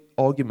destroy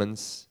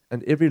arguments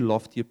and every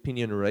lofty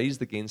opinion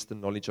raised against the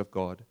knowledge of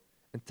God,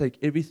 and take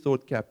every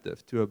thought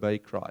captive to obey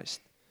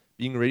Christ,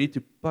 being ready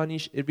to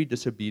punish every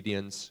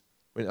disobedience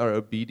when our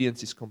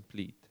obedience is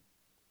complete.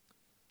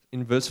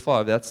 In verse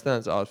 5, that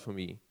stands out for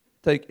me.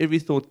 Take every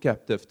thought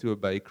captive to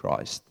obey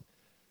Christ.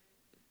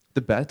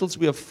 The battles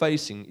we are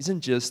facing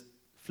isn't just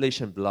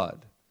flesh and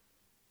blood.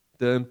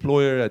 The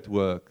employer at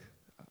work,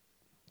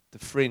 the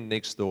friend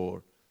next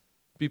door,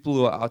 people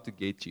who are out to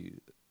get you.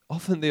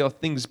 Often there are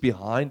things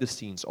behind the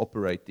scenes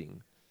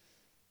operating.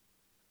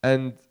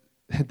 And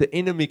the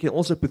enemy can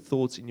also put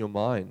thoughts in your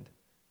mind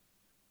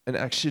and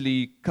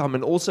actually come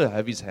and also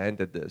have his hand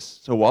at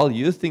this. So while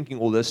you're thinking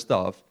all this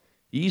stuff,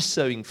 he's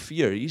sowing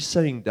fear, he's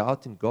sowing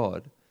doubt in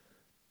God.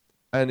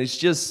 And it's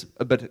just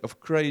a bit of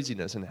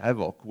craziness and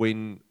havoc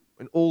when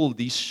all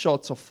these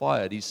shots of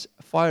fire, these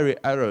fiery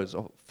arrows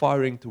are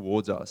firing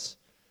towards us.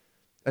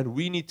 And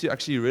we need to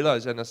actually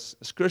realize, and as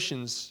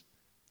Christians,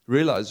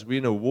 realize we're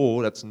in a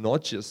war that's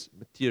not just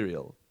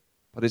material,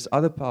 but there's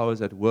other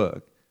powers at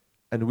work.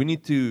 And we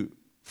need to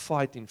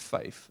fight in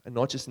faith and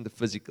not just in the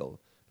physical.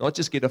 Not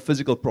just get a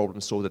physical problem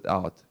sorted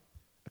out.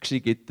 Actually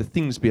get the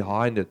things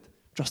behind it.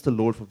 Trust the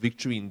Lord for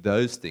victory in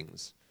those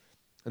things.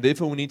 And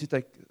therefore we need to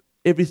take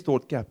every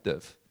thought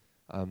captive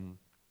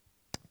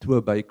to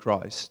obey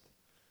Christ.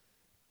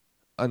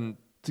 And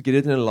to get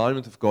it in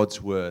alignment with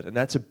God's word. And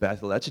that's a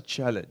battle, that's a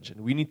challenge. And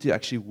we need to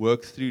actually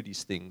work through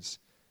these things.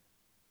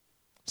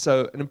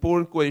 So an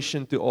important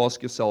question to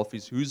ask yourself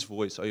is, whose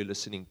voice are you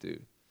listening to?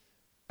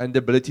 And the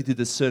ability to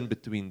discern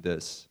between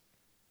this.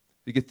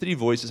 We get three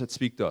voices that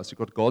speak to us. We've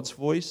got God's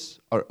voice,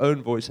 our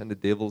own voice, and the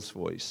devil's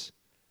voice.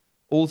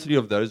 All three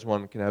of those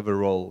one can have a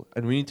role.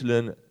 And we need to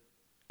learn,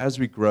 as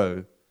we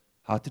grow,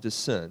 how to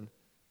discern.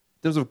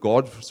 In terms of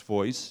God's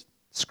voice,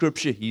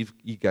 scripture he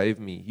gave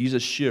me, his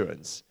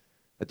assurance.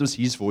 That was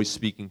his voice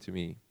speaking to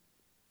me.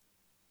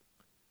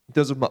 In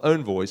terms of my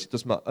own voice, it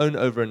was my own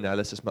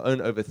overanalysis, my own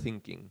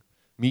overthinking.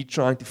 Me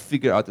trying to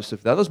figure out the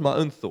stuff. That was my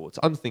own thoughts.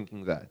 I'm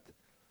thinking that.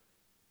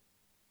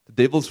 The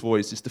devil's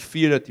voice is the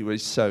fear that he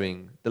was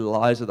sowing, the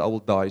lies that I will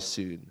die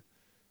soon.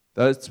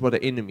 That's what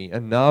the enemy.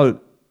 And now,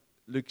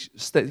 look,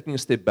 taking a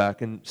step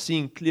back and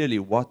seeing clearly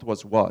what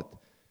was what,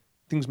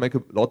 things make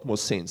a lot more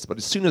sense. But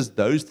as soon as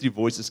those three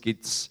voices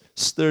get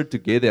stirred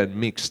together and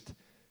mixed,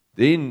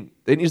 then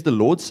is the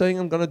Lord saying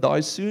I'm going to die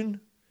soon?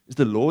 Is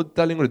the Lord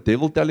telling or the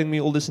devil telling me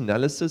all this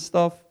analysis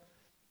stuff?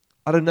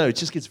 I don't know. It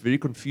just gets very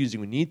confusing.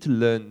 We need to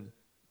learn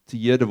to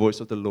hear the voice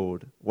of the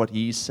Lord, what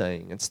he is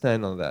saying, and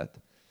stand on that.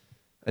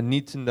 And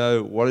need to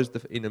know what is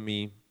the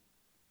enemy,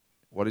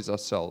 what is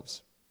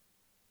ourselves.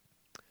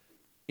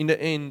 In the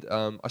end,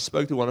 I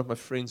spoke to one of my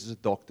friends as a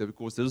doctor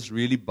because this was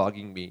really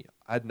bugging me.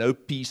 I had no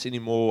peace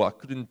anymore.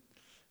 It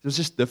was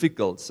just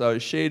difficult. So I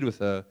shared with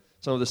her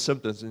some of the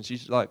symptoms, and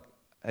she's like,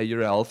 hey,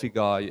 you're a healthy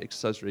guy, you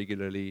exercise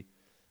regularly.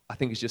 I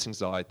think it's just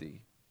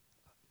anxiety.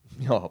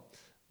 Yeah,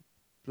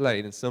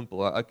 plain and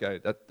simple. Okay,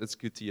 that's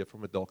good to hear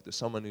from a doctor,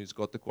 someone who's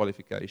got the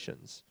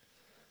qualifications.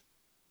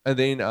 And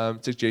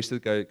then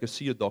suggested go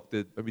see your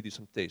doctor, maybe do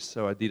some tests.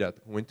 So I did that.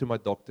 I went to my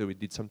doctor, we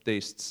did some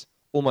tests.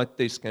 All my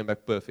tests came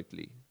back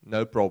perfectly,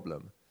 no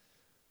problem.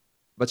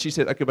 But she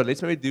said, okay, but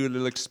let's maybe do a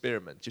little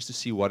experiment just to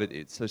see what it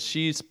is. So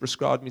she's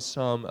prescribed me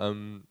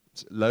some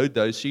low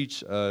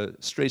dosage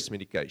stress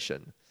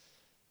medication.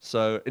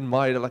 So in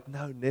my head, I'm like,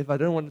 no, never, I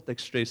don't want to take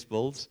stress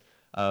pills.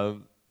 But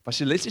she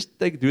said, let's just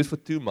do it for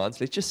 2 months.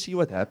 Let's just see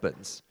what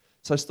happens.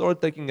 So I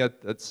started taking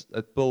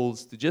that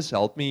pills to just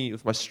help me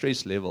with my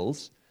stress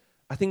levels.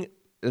 I think,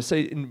 let's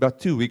say in about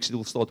 2 weeks, it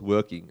will start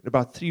working. In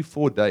about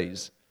 3-4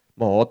 days,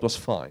 my heart was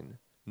fine.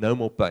 No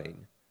more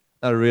pain.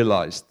 I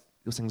realized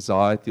it was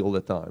anxiety all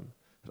the time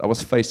that I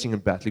was facing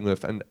and battling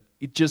with, and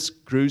it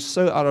just grew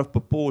so out of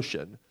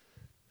proportion.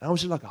 And I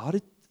was just like, how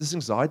did this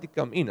anxiety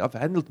come in? I've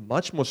handled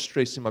much more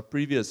stress in my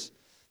previous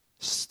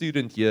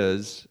student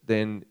years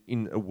than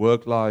in a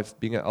work life,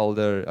 being an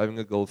elder, having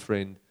a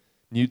girlfriend,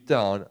 new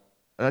town.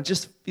 And I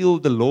just feel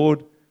the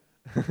Lord.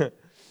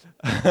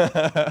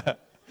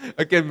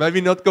 Okay,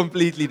 maybe not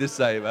completely the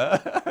same. Huh?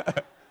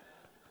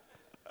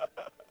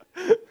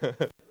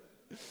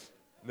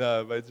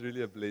 No, but it's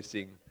really a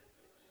blessing.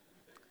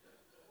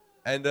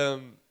 And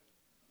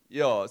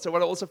yeah, so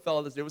what I also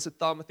felt is there was a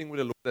time, I think, where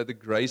the Lord had the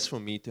grace for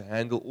me to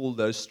handle all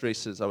those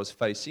stresses I was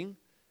facing.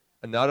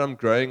 And now that I'm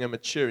growing and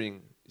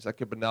maturing, it's like,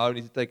 okay, but now I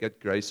need to take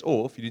that grace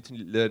off. You need to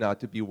learn how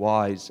to be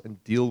wise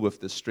and deal with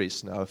the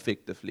stress now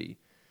effectively.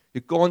 You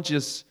can't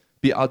just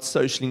be out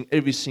socialing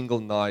every single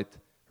night,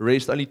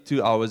 rest only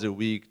 2 hours a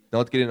week,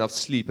 not get enough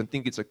sleep, and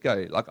think it's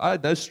okay. Like, I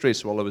had no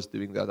stress while I was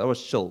doing that. I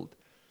was chilled.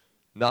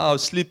 Now I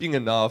was sleeping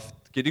enough,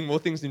 getting more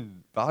things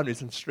in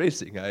boundaries and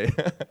stressing, eh?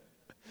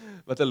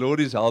 But the Lord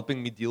is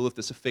helping me deal with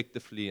this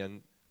effectively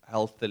and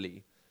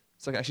healthily.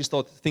 So I can actually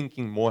start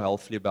thinking more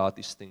healthily about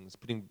these things,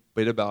 putting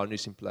better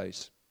boundaries in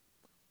place.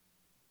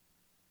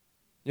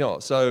 Yeah,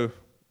 so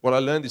what I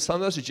learned is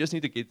sometimes you just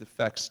need to get the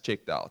facts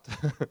checked out.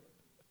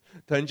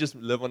 Don't just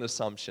live on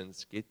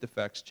assumptions. Get the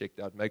facts checked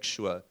out. Make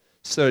sure.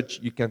 Search,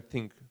 you can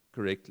think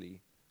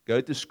correctly. Go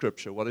to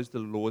Scripture. What is the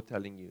Lord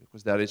telling you?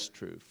 Because that is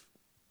truth.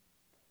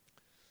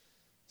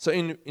 So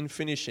in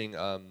finishing,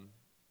 I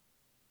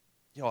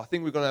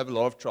think we're going to have a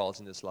lot of trials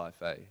in this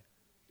life, eh?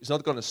 It's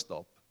not going to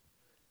stop.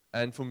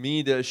 And for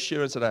me, the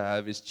assurance that I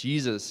have is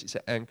Jesus is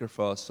an anchor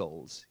for our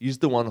souls. He's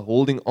the one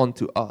holding on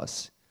to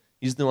us.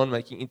 He's the one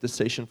making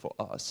intercession for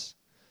us.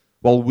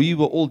 While we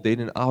were all dead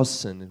in our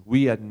sin,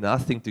 we had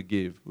nothing to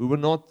give. We were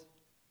not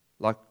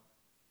like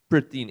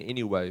pretty in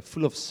any way,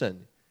 full of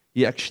sin.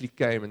 He actually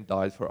came and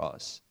died for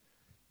us.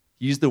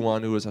 He's the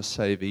one who is our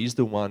Savior. He's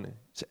the one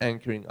who's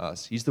anchoring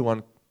us. He's the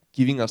one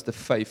giving us the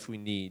faith we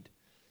need.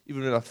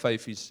 Even when our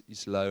faith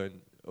is low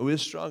and we're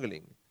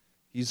struggling,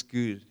 He's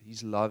good,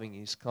 He's loving,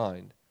 He's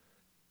kind.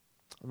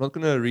 I'm not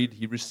going to read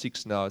Hebrews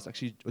 6 now. It's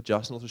actually what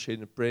Justin also shared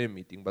in a prayer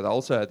meeting, but I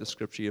also had the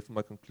scripture here for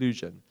my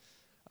conclusion.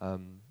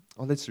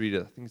 Let's read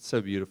it. I think it's so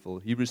beautiful.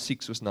 Hebrews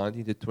 6, verse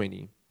 19 to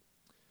 20.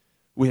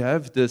 We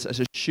have this as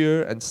a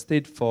sure and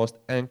steadfast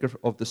anchor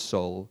of the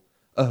soul,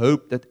 a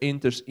hope that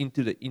enters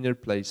into the inner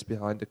place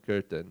behind the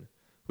curtain,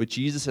 where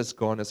Jesus has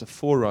gone as a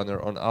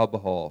forerunner on our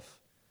behalf,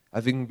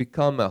 having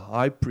become a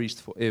high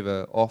priest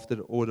forever after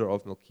the order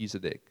of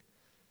Melchizedek.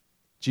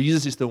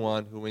 Jesus is the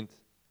one who went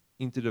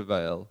into the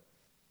veil.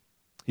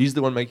 He's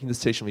the one making the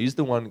decision. He's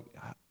the one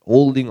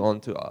holding on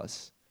to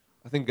us.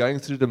 I think going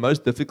through the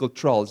most difficult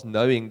trials,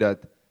 knowing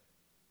that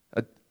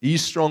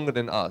He's stronger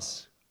than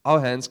us. Our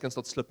hands can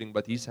start slipping,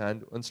 but His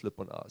hand won't slip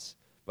on us.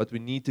 But we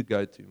need to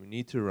go to Him. We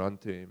need to run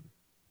to Him.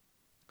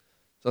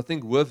 So I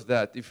think with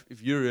that, if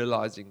you're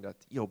realizing that,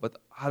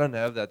 but I don't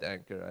have that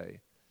anchor, eh?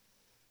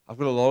 I've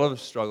got a lot of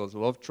struggles, a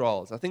lot of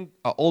trials. I think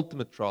our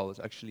ultimate trial is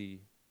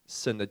actually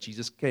sin that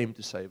Jesus came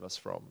to save us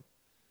from.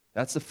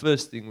 That's the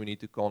first thing we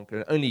need to conquer,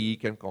 and only He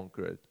can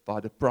conquer it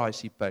by the price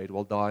He paid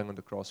while dying on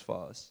the cross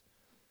for us.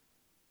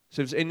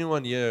 So if there's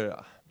anyone here,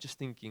 I'm just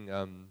thinking,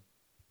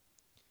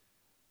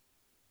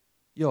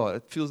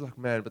 it feels like,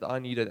 man, but I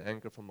need an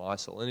anchor for my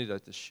soul. I need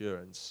that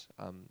assurance.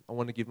 I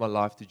want to give my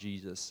life to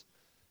Jesus.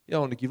 I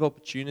want to give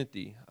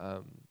opportunity.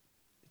 To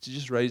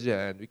just raise your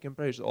hand. We can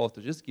pray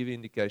after. Just give an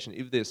indication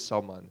if there's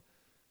someone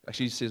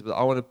actually says, but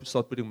I want to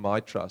start putting my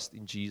trust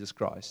in Jesus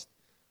Christ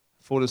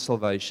for the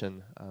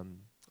salvation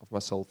of my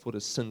soul, for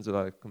the sins that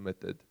I've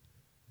committed.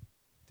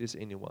 If there's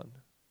anyone.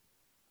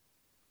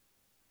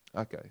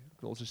 Okay. You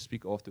can also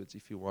speak afterwards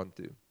if you want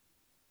to.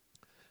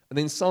 And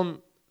then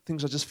some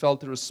things I just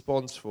felt a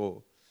response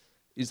for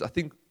is I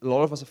think a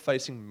lot of us are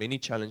facing many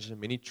challenges and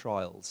many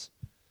trials.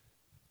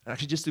 And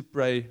actually just to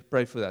pray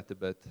for that a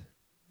bit.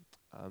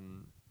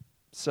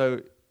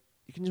 So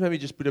you can maybe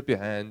just put up your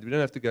hand. We don't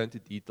have to go into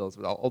details,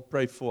 but I'll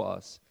pray for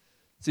us.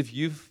 So if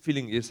you're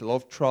feeling there's a lot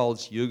of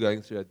trials you're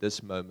going through at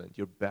this moment,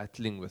 you're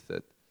battling with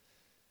it,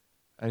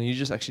 and you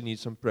just actually need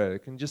some prayer, you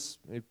can just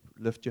maybe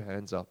lift your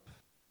hands up.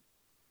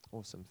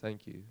 Awesome,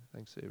 thank you.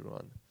 Thanks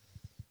everyone.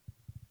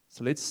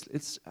 So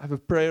let's have a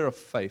prayer of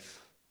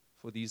faith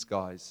for these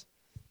guys.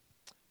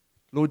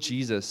 Lord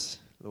Jesus,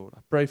 Lord,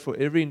 I pray for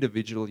every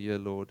individual here,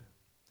 Lord,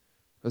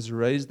 has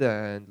raised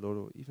their hand, Lord,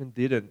 or even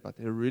didn't, but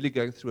they're really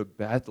going through a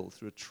battle,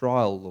 through a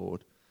trial,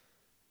 Lord.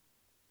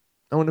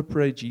 I want to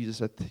pray, Jesus,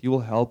 that You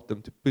will help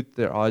them to put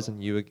their eyes on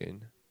You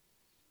again.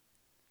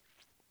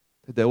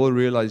 That they will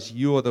realize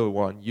You are the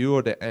one, You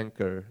are the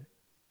anchor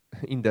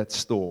in that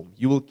storm.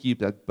 You will keep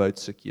that boat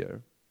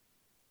secure.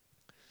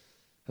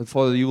 And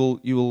Father, You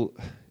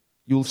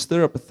will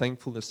stir up a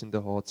thankfulness in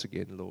their hearts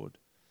again, Lord.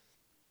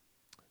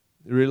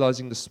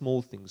 Realizing the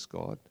small things,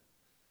 God.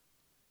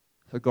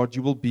 Oh God,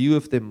 you will be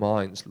with their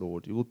minds,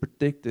 Lord. You will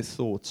protect their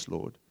thoughts,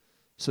 Lord.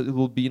 So it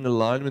will be in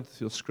alignment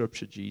with your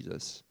scripture,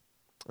 Jesus.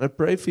 And I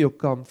pray for your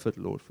comfort,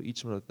 Lord, for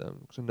each one of them.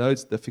 Because I know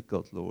it's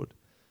difficult, Lord.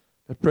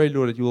 I pray,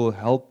 Lord, that you will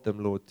help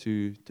them, Lord,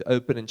 to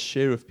open and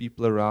share with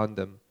people around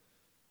them.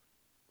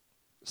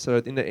 So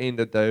that in the end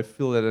that they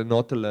feel that they're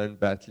not alone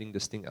battling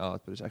this thing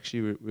out, but it's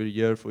actually we're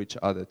here for each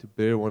other to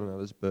bear one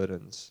another's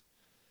burdens.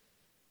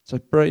 So I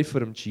pray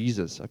for them,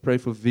 Jesus. I pray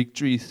for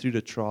victory through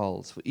the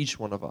trials for each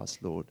one of us,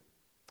 Lord.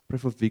 I pray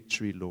for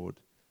victory, Lord.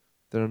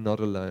 They're not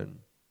alone.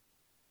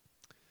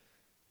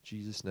 In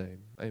Jesus'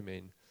 name,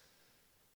 amen.